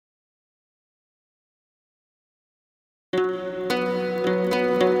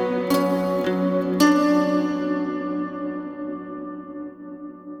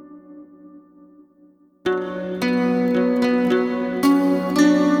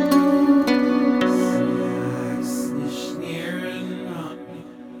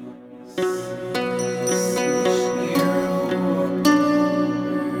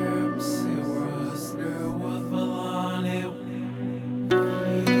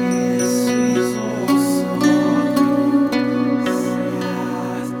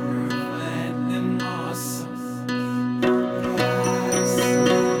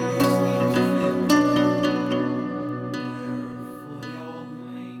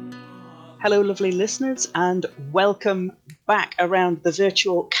Hello, lovely listeners, and welcome back around the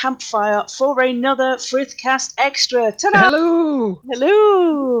virtual campfire for another Frithcast Extra. Ta-da! Hello!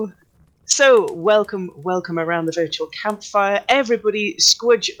 Hello! So, welcome around the virtual campfire. Everybody,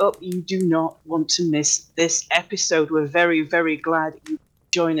 squidge up. You do not want to miss this episode. We're very, very glad you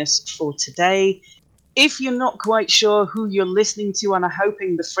join us for today. If you're not quite sure who you're listening to and are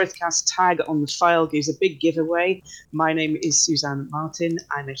hoping the Frithcast tag on the file gives a big giveaway, my name is Suzanne Martin.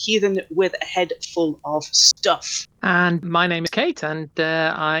 I'm a heathen with a head full of stuff. And my name is Kate, and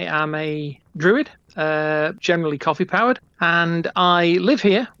I am a druid, generally coffee-powered, and I live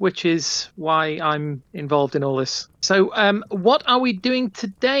here, which is why I'm involved in all this. So what are we doing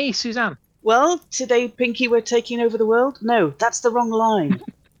today, Suzanne? Well, today, Pinky, we're taking over the world? No, that's the wrong line.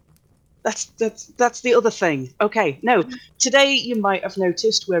 That's the other thing. Okay, no. Today, you might have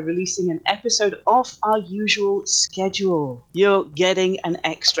noticed we're releasing an episode off our usual schedule. You're getting an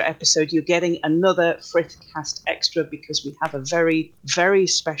extra episode. You're getting another Frithcast Extra because we have a very, very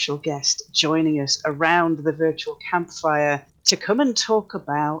special guest joining us around the virtual campfire to come and talk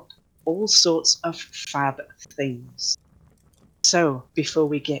about all sorts of fab things. So, before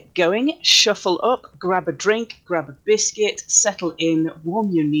we get going, shuffle up, grab a drink, grab a biscuit, settle in,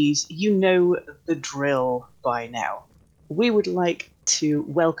 warm your knees. You know the drill by now. We would like to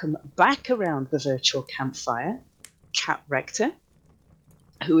welcome back around the virtual campfire Cat Rector,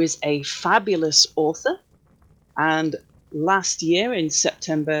 who is a fabulous author. And last year, in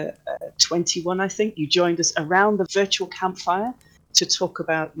September 21, I think, you joined us around the virtual campfire to talk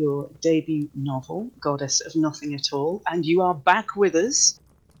about your debut novel, Goddess of Nothing at All, and you are back with us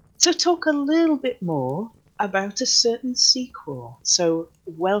to talk a little bit more about a certain sequel. So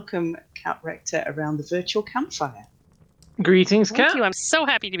welcome, Cat Rector, around the virtual campfire. Greetings, Cat. Thank you. I'm so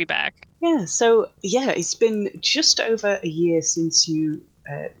happy to be back. Yeah, it's been just over a year since you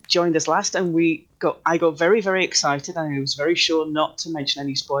joined us last, and I got very, very excited, and I was very sure not to mention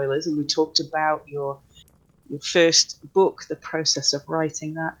any spoilers, and we talked about your first book, the process of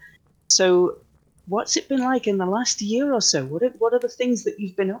writing that. So what's it been like in the last year or so? What are the things that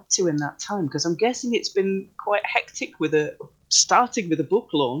you've been up to in that time? Because I'm guessing it's been quite hectic starting with a book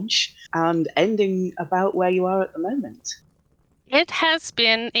launch and ending about where you are at the moment. It has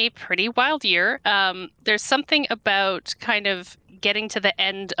been a pretty wild year. There's something about kind of getting to the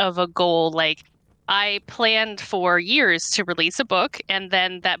end of a goal. Like, I planned for years to release a book, and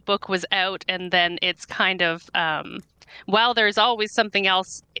then that book was out, and then it's kind of, while there's always something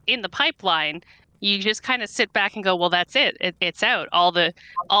else in the pipeline, you just kind of sit back and go, well, that's it. It's out.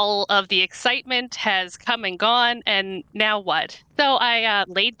 All of the excitement has come and gone, and now what? So I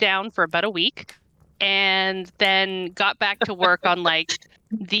laid down for about a week and then got back to work on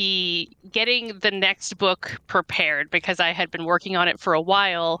getting the next book prepared, because I had been working on it for a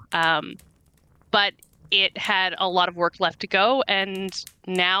while. But it had a lot of work left to go, and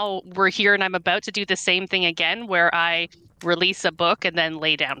now we're here, and I'm about to do the same thing again, where I release a book and then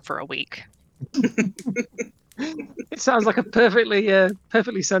lay down for a week. It sounds like a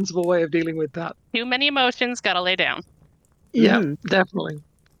perfectly sensible way of dealing with that. Too many emotions, gotta lay down. Yeah, definitely.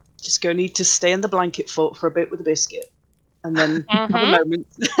 Just go need to stay in the blanket fort for a bit with a biscuit, and then have a moment,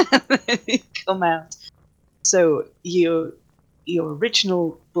 come out. So your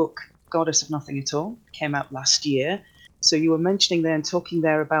original book, Goddess of Nothing at All, came out last year. So you were mentioning there and talking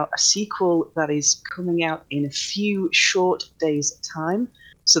there about a sequel that is coming out in a few short days' time.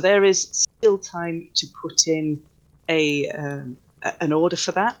 So there is still time to put in an order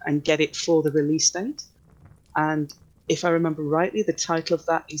for that and get it for the release date. And if I remember rightly, the title of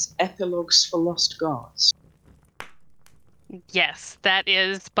that is Epilogues for Lost Gods. Yes, that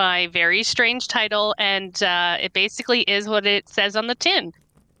is my very strange title, and it basically is what it says on the tin.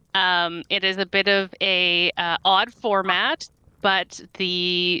 It is a bit of a odd format, but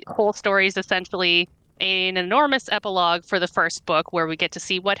the whole story is essentially an enormous epilogue for the first book, where we get to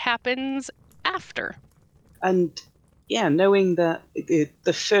see what happens after. And yeah, knowing that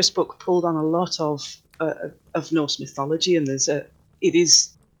the first book pulled on a lot of Norse mythology, and it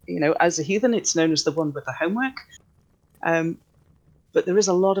is, as a heathen, it's known as the one with the homework. But there is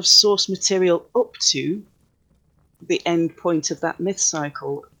a lot of source material up to the end point of that myth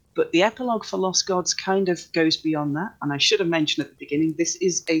cycle. But the epilogue for Lost Gods kind of goes beyond that. And I should have mentioned at the beginning, this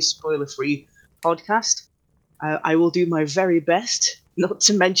is a spoiler-free podcast. I will do my very best not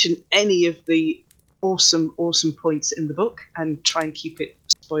to mention any of the awesome points in the book, and try and keep it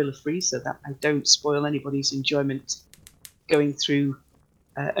spoiler-free so that I don't spoil anybody's enjoyment going through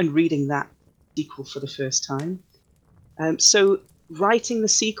and reading that sequel for the first time. So writing the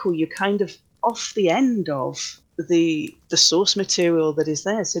sequel, you're kind of off the end of the source material that is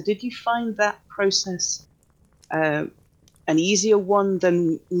there. So did you find that process an easier one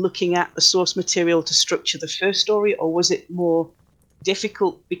than looking at the source material to structure the first story, or was it more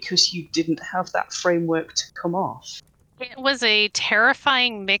difficult because you didn't have that framework to come off? It was a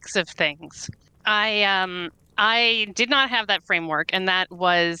terrifying mix of things. I did not have that framework, and that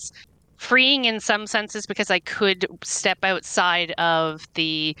was freeing in some senses because I could step outside of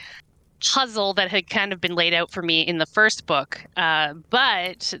the puzzle that had kind of been laid out for me in the first book.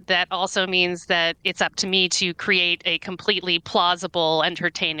 But that also means that it's up to me to create a completely plausible,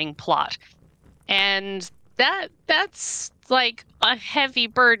 entertaining plot. And that's like a heavy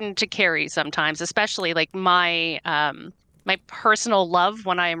burden to carry sometimes, especially like my personal love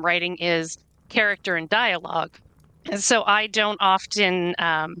when I am writing is character and dialogue. And so I don't often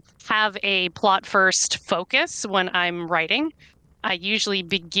have a plot first focus when I'm writing. I usually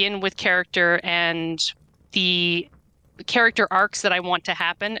begin with character and the character arcs that I want to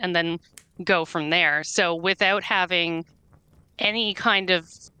happen and then go from there. So without having any kind of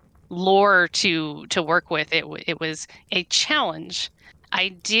lore to work with, it was a challenge. I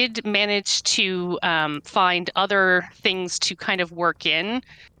did manage to find other things to kind of work in,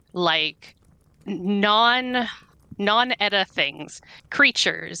 like non-ETA things,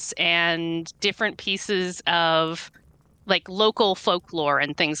 creatures and different pieces of like local folklore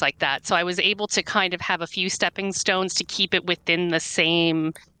and things like that. So I was able to kind of have a few stepping stones to keep it within the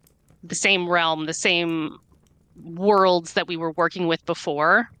same realm, the same worlds that we were working with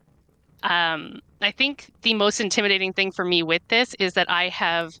before. I think the most intimidating thing for me with this is that I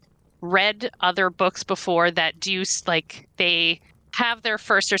have read other books before that do like they have their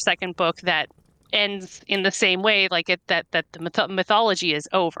first or second book that ends in the same way, like that the mythology is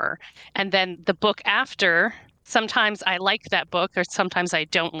over, and then the book after. Sometimes I like that book, or sometimes I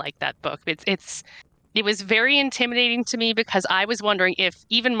don't like that book. It was very intimidating to me because I was wondering if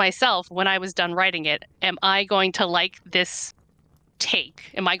even myself, when I was done writing it, am I going to like this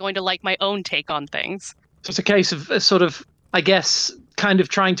take? Am I going to like my own take on things? So it's a case of sort of, I guess, kind of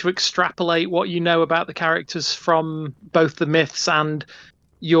trying to extrapolate what you know about the characters from both the myths and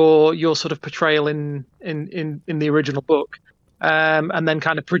your sort of portrayal in the original book, and then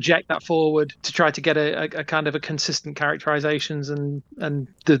kind of project that forward to try to get a kind of a consistent characterizations and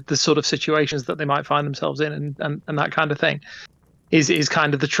the sort of situations that they might find themselves in and that kind of thing is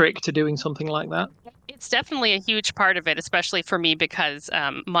kind of the trick to doing something like that. It's definitely a huge part of it, especially for me because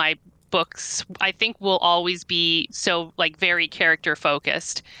my books, I think, will always be so like very character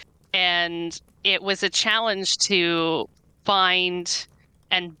focused, and it was a challenge to find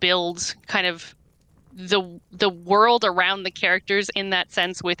and build kind of the world around the characters in that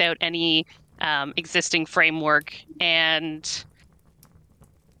sense without any existing framework, and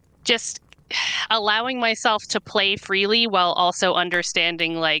just allowing myself to play freely while also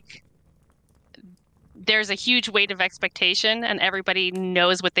understanding like there's a huge weight of expectation and everybody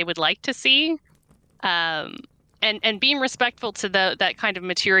knows what they would like to see, and being respectful to that kind of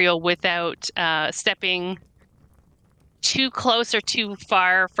material without stepping too close or too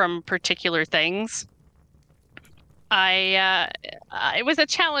far from particular things. It was a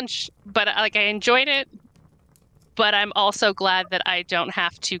challenge, but like I enjoyed it. But I'm also glad that I don't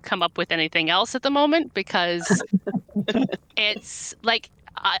have to come up with anything else at the moment because it's like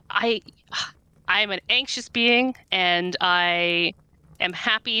I'm an anxious being and I am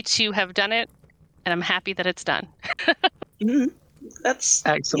happy to have done it, and I'm happy that it's done. That's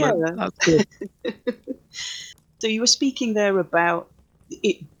excellent. Yeah. That's good. So you were speaking there about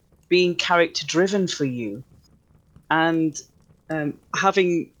it being character driven for you, and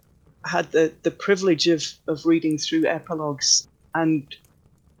having had the privilege of reading through epilogues and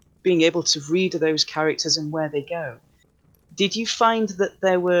being able to read those characters and where they go. Did you find that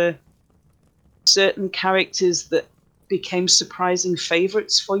there were certain characters that became surprising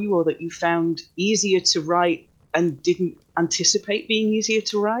favorites for you, or that you found easier to write and didn't anticipate being easier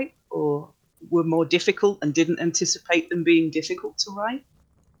to write, or were more difficult and didn't anticipate them being difficult to write?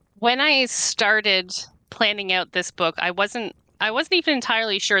 When I started planning out this book, I wasn't even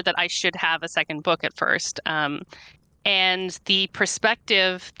entirely sure that I should have a second book at first. And the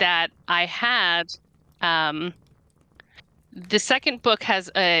perspective that I had, the second book has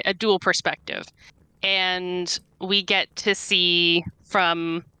a dual perspective, and we get to see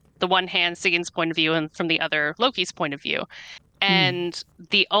from the one hand Sigurd's point of view and from the other Loki's point of view. And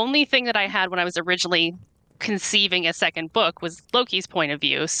the only thing that I had when I was originally conceiving a second book was Loki's point of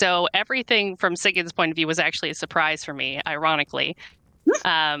view. So everything from Sigurd's point of view was actually a surprise for me, ironically,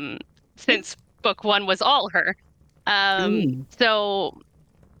 since book one was all her. So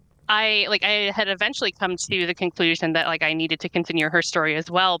I had eventually come to the conclusion that like I needed to continue her story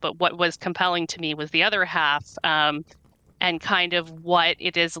as well. But what was compelling to me was the other half, and kind of what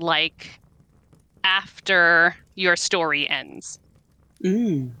it is like after your story ends.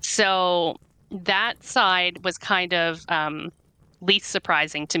 So that side was kind of least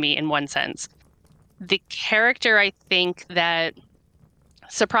surprising to me in one sense. The character I think that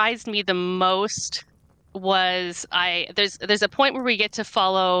surprised me the most was there's a point where we get to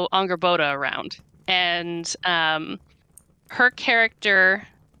follow Angerboda around, and her character,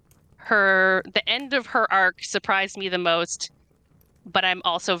 the end of her arc surprised me the most, but I'm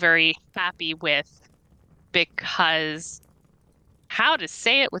also very happy with, because how to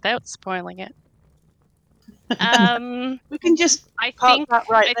say it without spoiling it. We can just I park think that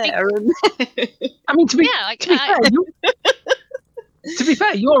right I think there. I mean, to be yeah, like fair, to be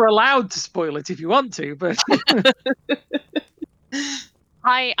fair, you're allowed to spoil it if you want to, but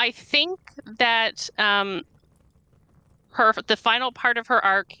I think that the final part of her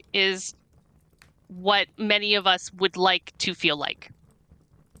arc is what many of us would like to feel like.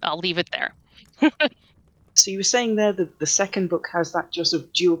 I'll leave it there. So you were saying there that the second book has that just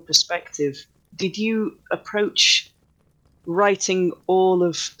of dual perspective. Did you approach writing all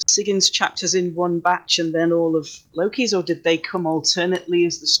of Sigyn's chapters in one batch and then all of Loki's, or did they come alternately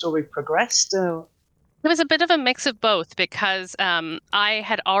as the story progressed? It was a bit of a mix of both, because I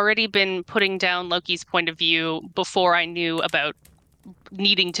had already been putting down Loki's point of view before I knew about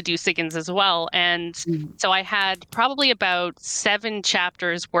needing to do Sigyn's as well. And so I had probably about 7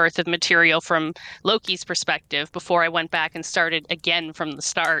 chapters worth of material from Loki's perspective before I went back and started again from the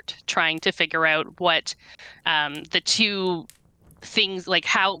start, trying to figure out what the two things, like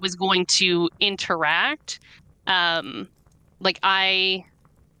how it was going to interact. The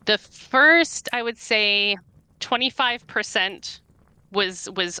first, I would say 25%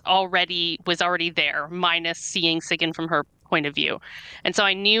 was already there, minus seeing Sigyn from her point of view. And so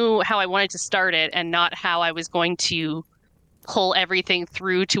I knew how I wanted to start it and not how I was going to pull everything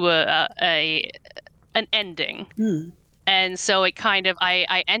through to an ending. And so it kind of,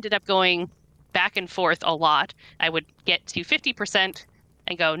 I ended up going back and forth a lot. I would get to 50%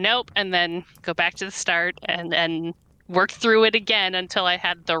 and go, nope, and then go back to the start and then work through it again until I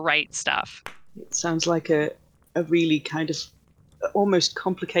had the right stuff. It sounds like a really kind of almost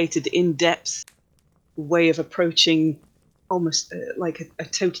complicated, in-depth way of approaching almost like a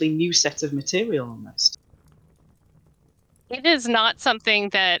totally new set of material almost. It is not something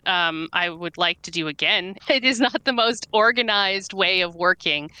that I would like to do again. It is not the most organized way of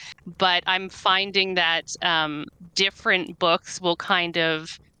working, but I'm finding that different books will kind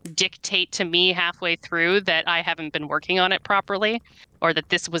of dictate to me halfway through that I haven't been working on it properly, or that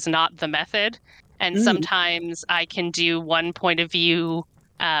this was not the method. And sometimes I can do one point of view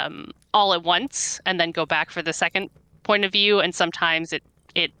all at once and then go back for the second point of view, and sometimes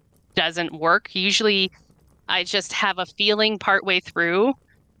it doesn't work. Usually I just have a feeling partway through,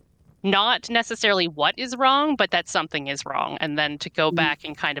 not necessarily what is wrong, but that something is wrong, and then to go back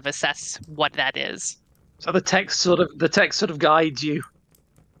and kind of assess what that is. So the text sort of guides you.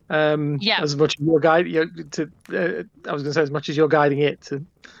 As much as you're guiding I was going to say as much as you're guiding it.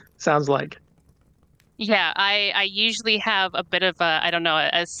 Sounds like. Yeah, I usually have a bit of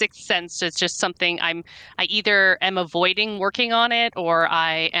a sixth sense. It's just something I either am avoiding working on it, or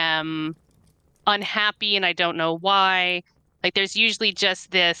I am unhappy and I don't know why. Like there's usually just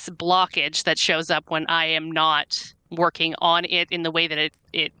this blockage that shows up when I am not working on it in the way that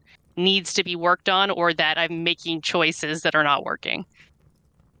it needs to be worked on, or that I'm making choices that are not working.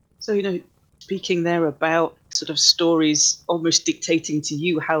 So, speaking there about sort of stories almost dictating to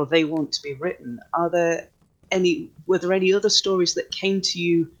you how they want to be written, were there any other stories that came to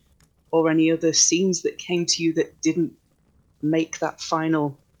you, or any other scenes that came to you that didn't make that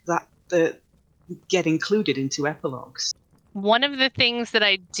final, get included into epilogues? One of the things that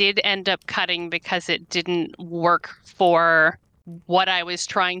I did end up cutting because it didn't work for what I was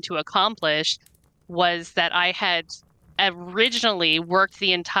trying to accomplish was that I had originally worked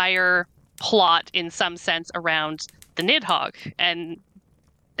the entire plot in some sense around the Nidhogg, and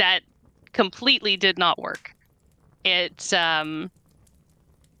that completely did not work. It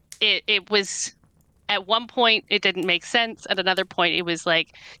was, at one point it didn't make sense. At another point it was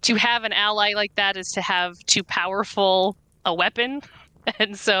like, to have an ally like that is to have too powerful a weapon.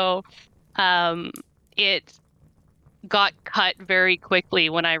 And so it got cut very quickly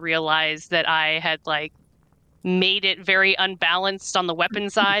when I realized that I had made it very unbalanced on the weapon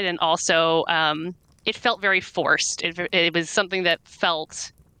side, and also it felt very forced. It was something that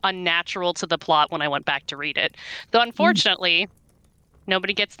felt unnatural to the plot when I went back to read it. Though unfortunately,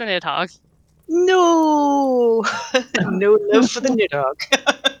 Nobody gets the Nidhogg. No, no love for the Nidhogg.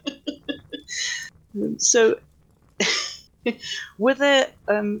 So, were there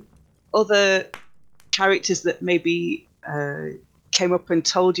other characters that maybe came up and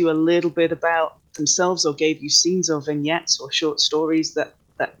told you a little bit about themselves, or gave you scenes or vignettes or short stories that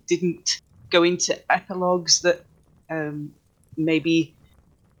didn't go into epilogues that maybe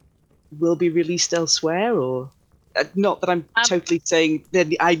will be released elsewhere? Or not that I'm totally saying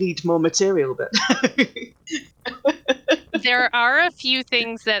that I need more material, but there are a few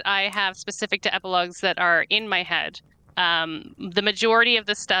things that I have specific to epilogues that are in my head. The majority of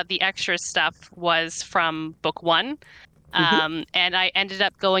the stuff, the extra stuff, was from book one. And I ended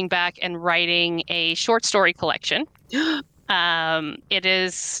up going back and writing a short story collection. It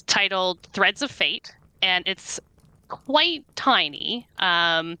is titled Threads of Fate, and it's quite tiny.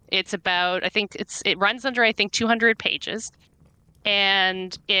 It's about, it runs under, 200 pages.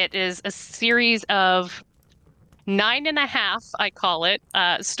 And it is a series of 9.5, I call it,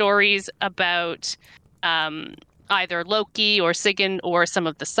 stories about either Loki or Sigyn or some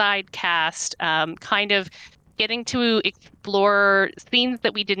of the side cast, kind of getting to explore scenes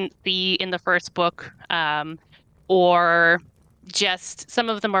that we didn't see in the first book, or just some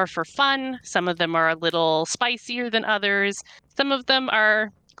of them are for fun, some of them are a little spicier than others, some of them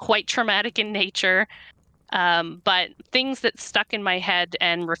are quite traumatic in nature, but things that stuck in my head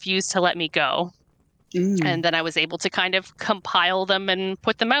and refused to let me go. And then I was able to kind of compile them and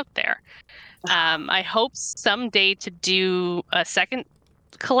put them out there. I hope someday to do a second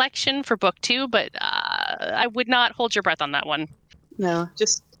collection for book two, but I would not hold your breath on that one. No,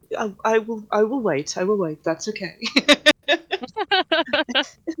 just I will wait. I will wait. That's okay.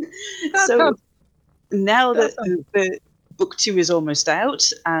 So now that the book two is almost out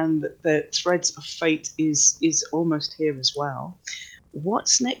and the Threads of Fate is almost here as well,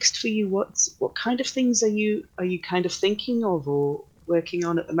 what's next for you? What kind of things are you kind of thinking of or working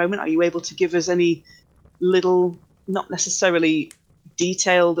on at the moment? Are you able to give us any little, not necessarily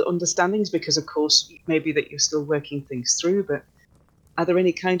detailed understandings, because of course maybe that you're still working things through, but are there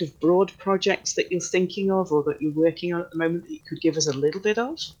any kind of broad projects that you're thinking of or that you're working on at the moment that you could give us a little bit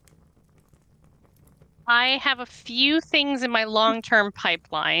of? I have a few things in my long-term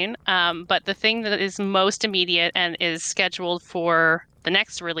pipeline, but the thing that is most immediate and is scheduled for the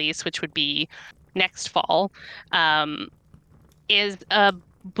next release, which would be next fall, is a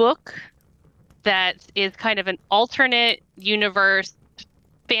book that is kind of an alternate universe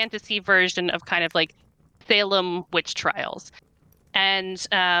fantasy version of kind of like Salem witch trials. And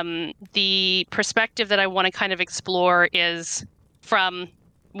the perspective that I want to kind of explore is from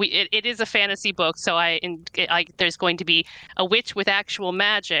it is a fantasy book, so there's going to be a witch with actual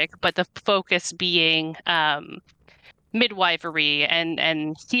magic, but the focus being midwifery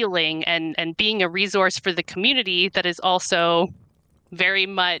and healing and being a resource for the community that is also very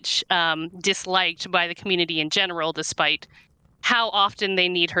much disliked by the community in general, despite how often they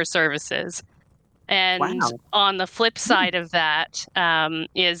need her services. And Wow. on the flip side of that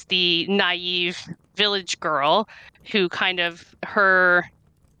is the naive village girl who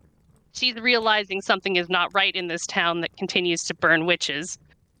she's realizing something is not right in this town that continues to burn witches.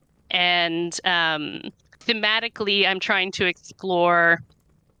 And thematically, I'm trying to explore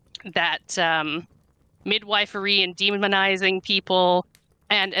that midwifery and demonizing people.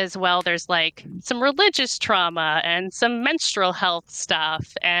 And as well, there's like some religious trauma and some menstrual health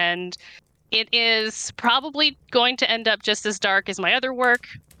stuff. And it is probably going to end up just as dark as my other work,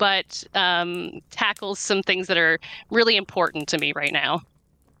 but tackles some things that are really important to me right now.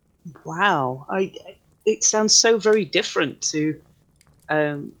 Wow. It sounds so very different to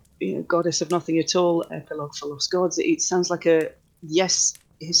Goddess of Nothing at All, Epilogue for Lost Gods. It sounds like yes,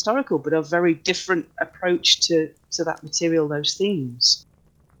 historical, but a very different approach to that material, those themes.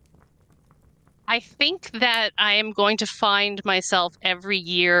 I think that I am going to find myself every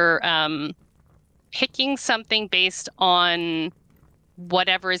year picking something based on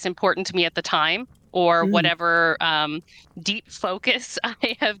whatever is important to me at the time, or whatever deep focus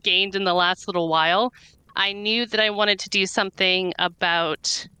I have gained in the last little while. I knew that I wanted to do something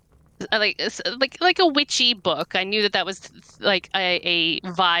about like a witchy book. I knew that was like a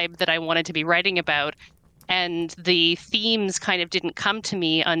vibe that I wanted to be writing about. And the themes kind of didn't come to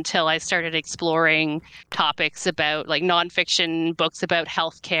me until I started exploring topics about like nonfiction books about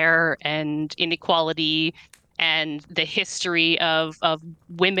healthcare and inequality and the history of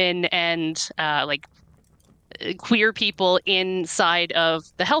women and like queer people inside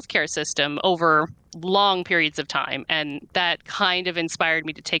of the healthcare system over long periods of time. And that kind of inspired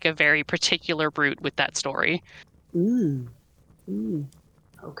me to take a very particular route with that story.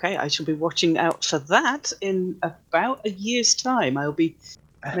 Okay, I shall be watching out for that in about a year's time. I'll be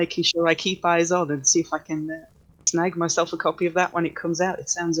making sure I keep eyes on and see if I can snag myself a copy of that when it comes out. It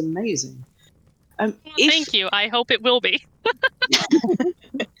sounds amazing. Thank you. I hope it will be.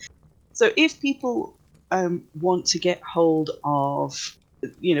 So if people want to get hold of,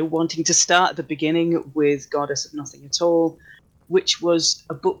 wanting to start at the beginning with Goddess of Nothing at All, which was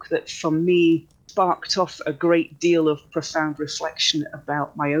a book that for me sparked off a great deal of profound reflection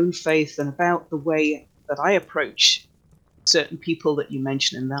about my own faith and about the way that I approach certain people that you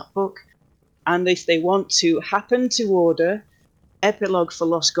mention in that book. And if they want to happen to order Epilogue for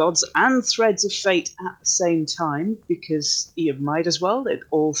Lost Gods and Threads of Fate at the same time, because you might as well,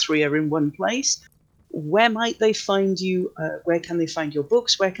 all three are in one place, where might they find you? Where can they find your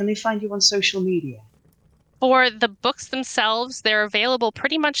books? Where can they find you on social media? For the books themselves, they're available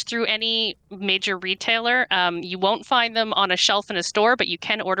pretty much through any major retailer. You won't find them on a shelf in a store, but you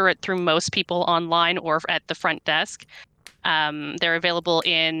can order it through most people online or at the front desk. They're available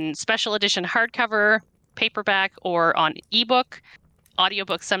in special edition hardcover, paperback, or on ebook,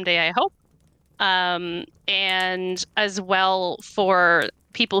 audiobook someday, I hope. And as well, for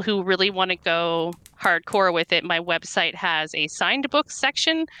people who really want to go hardcore with it, my website has a signed book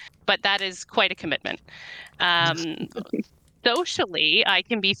section, but that is quite a commitment. Socially, I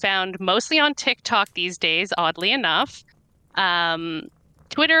can be found mostly on TikTok these days, oddly enough.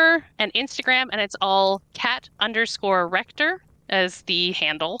 Twitter and Instagram, and it's all cat_rector as the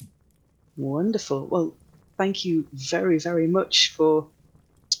handle. Wonderful. Well, thank you very, very much for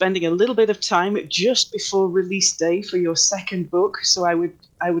spending a little bit of time just before release day for your second book. So I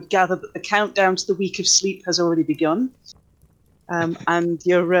would gather that the countdown to the week of sleep has already begun. And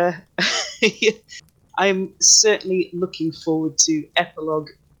you're I'm certainly looking forward to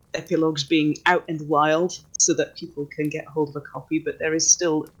epilogues being out in the wild so that people can get hold of a copy. But there is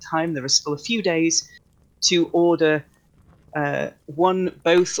still time. There are still a few days to order one,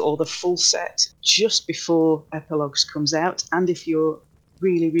 both, or the full set just before Epilogues comes out. And if you're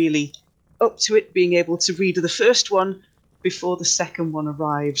really, really up to it, being able to read the first one before the second one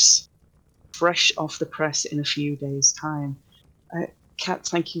arrives, fresh off the press in a few days' time. Kat,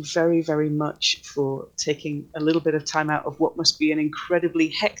 thank you very, very much for taking a little bit of time out of what must be an incredibly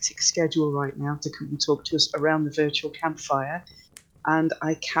hectic schedule right now to come and talk to us around the virtual campfire. And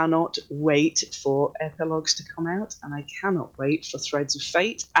I cannot wait for Epilogues to come out, and I cannot wait for Threads of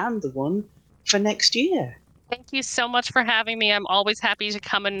Fate and the one for next year. Thank you so much for having me. I'm always happy to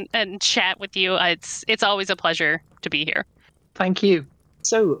come and chat with you. It's always a pleasure to be here. Thank you.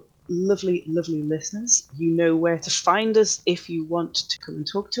 So, lovely, lovely listeners, you know where to find us if you want to come and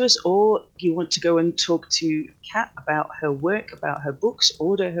talk to us, or you want to go and talk to Kat about her work, about her books,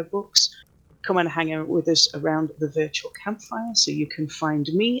 order her books. Come and hang out with us around the virtual campfire. So you can find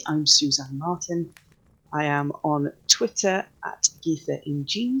me. I'm Suzanne Martin. I am on Twitter at Geetha in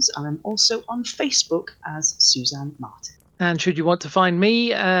Jeans, and I'm also on Facebook as Suzanne Martin. And should you want to find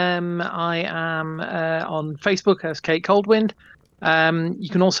me, I am on Facebook as Kate Coldwind. You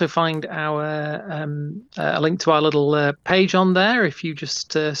can also find a link to our little page on there if you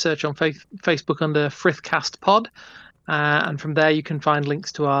just search on Facebook under Frithcast Pod. And from there you can find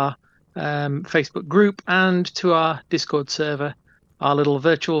links to our Facebook group and to our Discord server, our little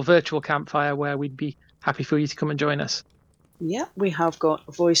virtual campfire where we'd be happy for you to come and join us. Yeah, we have got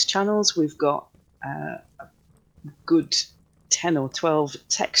voice channels. We've got a good 10 or 12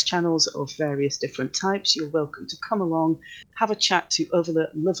 text channels of various different types. You're welcome to come along, have a chat to other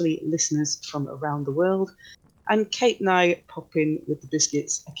lovely listeners from around the world. And Kate and I pop in with the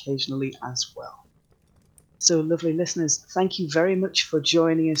biscuits occasionally as well. So, lovely listeners, thank you very much for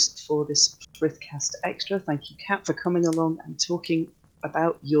joining us for this Frithcast Extra. Thank you, Kat, for coming along and talking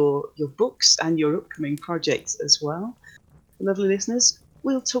about your books and your upcoming projects as well. Lovely listeners,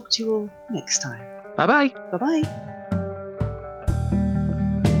 we'll talk to you all next time. Bye-bye. Bye-bye.